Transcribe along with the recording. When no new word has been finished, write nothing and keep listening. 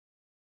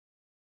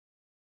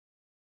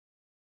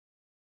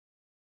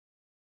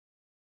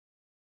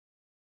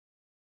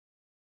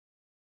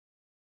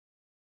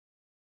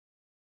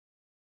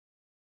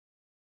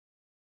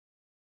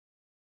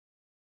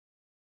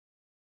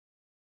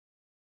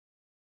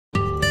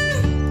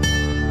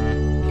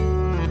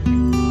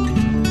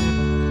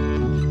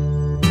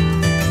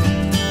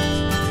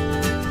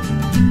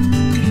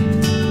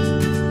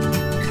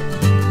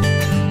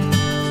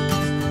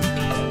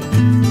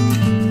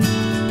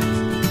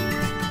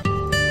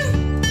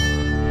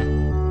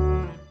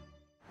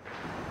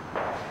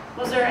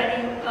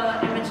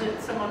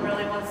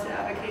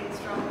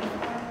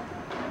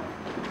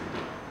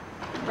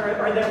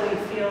or that we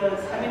feel is,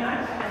 I mean, I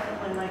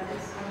definitely like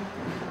this one.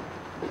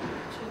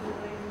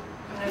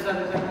 And there's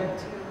others I like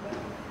too.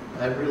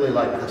 But. I really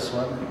like this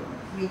one.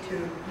 Me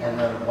too. And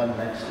then one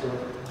next to it.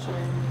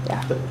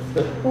 Yeah.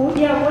 Well,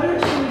 yeah, what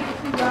if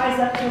we rise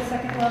up to a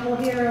second level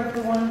here of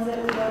the ones that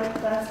we like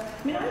best?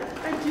 I mean,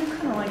 I do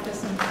kind of like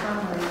this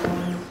infirmary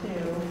one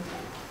too.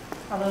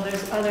 Although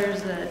there's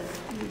others that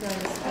you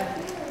guys have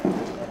a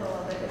little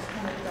of it. It's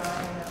kind of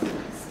dry.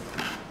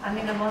 I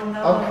mean, among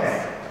those.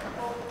 Okay.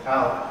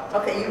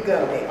 Okay, you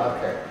go, Dave.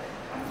 Okay.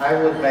 I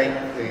would make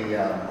the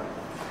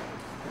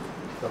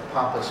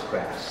pampas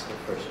grass the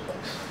first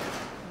place.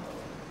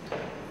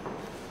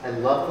 I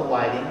love the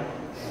lighting,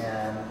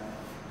 and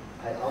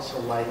I also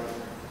like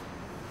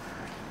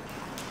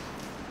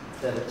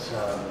that it's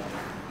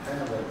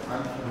kind of an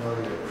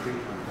unfamiliar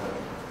treatment of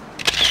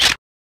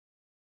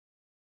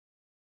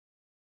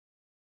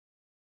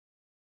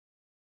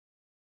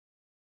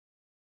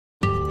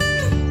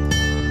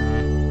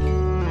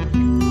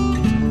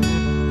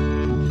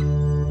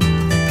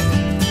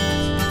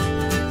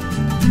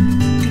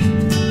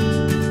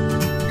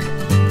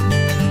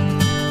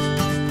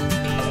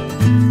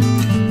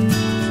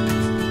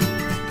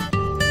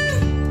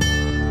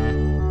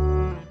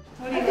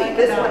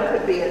This one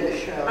could be in the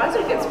show. I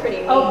think it's pretty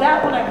neat. Oh,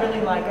 that one I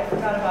really like. I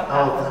forgot about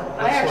that Oh, one.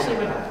 I actually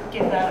would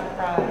give that a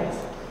prize.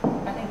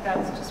 I think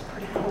that's just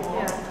pretty cool.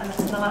 Yeah. And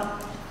it's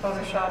not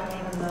photoshopped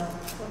even though.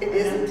 It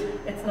isn't?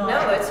 It's not.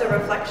 No, it's a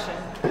reflection.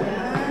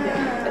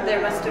 Yeah. But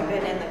there must have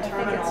been in the I think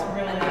terminal. it's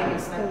really and they nice.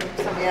 used them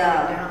somewhere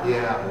Yeah. down.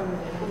 yeah.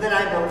 Well, then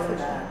I vote for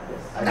that.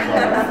 I The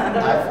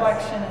love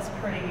reflection is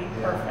pretty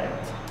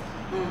perfect.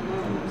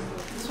 Mm-hmm.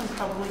 This one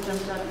probably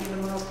jumped out at me the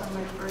most on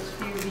my first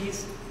few of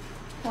these.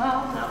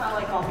 Well, no, I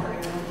like all three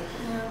of them.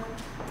 Yeah.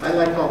 I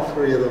like all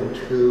three of them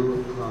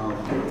too.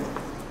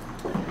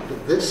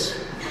 But this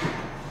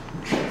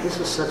is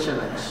such an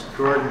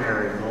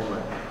extraordinary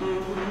moment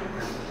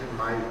in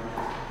my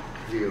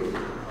view.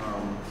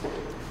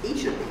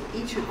 Each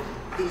of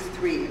these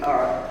three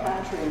are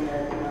capturing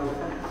a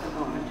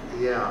moment.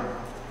 Yeah.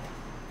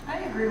 I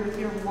agree with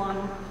your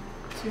 1,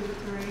 2,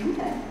 3.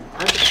 Okay.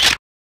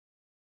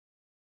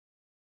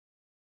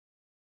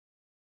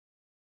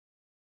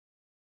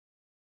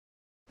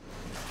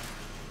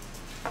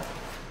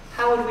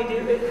 How would we do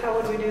it? How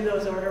would we do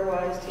those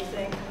order-wise, do you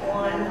think?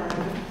 1.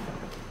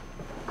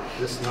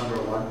 This number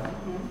 1.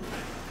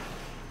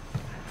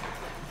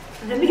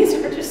 And then these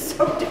are just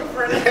so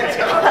different.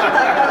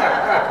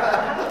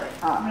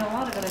 I mean, a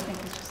lot of it, I think,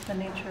 is just the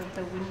nature of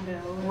the window.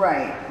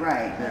 Right.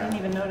 I didn't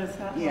even notice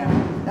that. Yeah,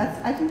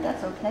 I think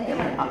that's okay. I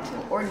mean,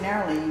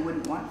 ordinarily, you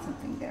wouldn't want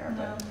something there,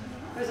 No. but.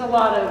 There's a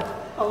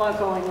lot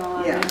going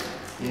on Yeah.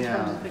 in Yeah.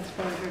 terms of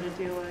exposure to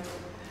deal with.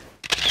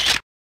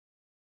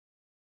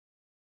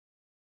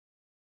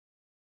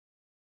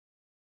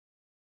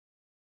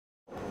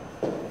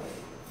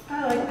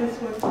 I like this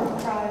one for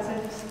a prize. I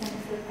just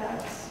think that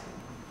that's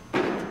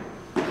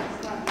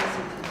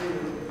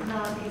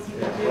not easy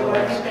to do. I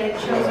think they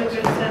chose a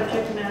good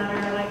subject matter.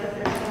 I like that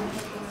they're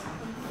subject.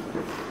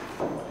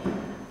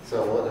 So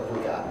what have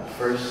we got?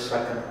 First,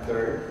 second,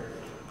 third?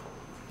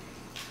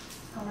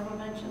 Honorable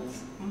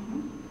mentions.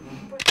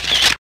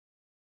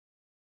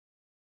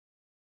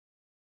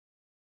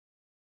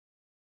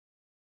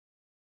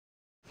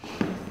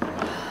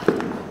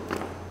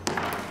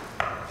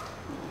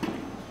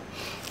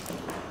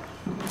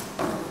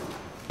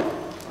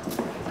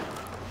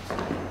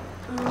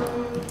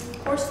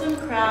 Porcelain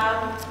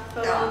crab,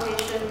 photo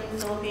location,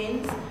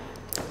 Philippines.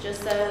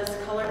 Just says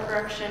color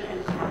correction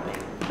and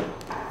cropping.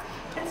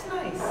 It's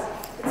nice.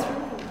 It's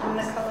really cool. And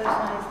the color's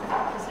nice, the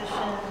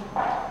composition. I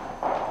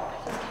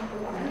just can't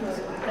believe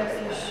it.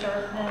 There is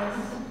sharpness.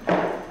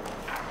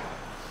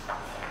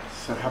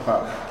 So how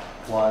about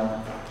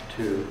 1,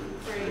 2,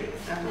 3.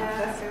 That's I agree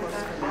with supposed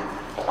that. to be.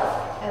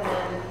 And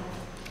then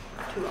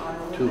 2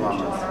 honorable. 2 on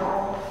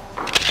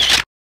Honorable.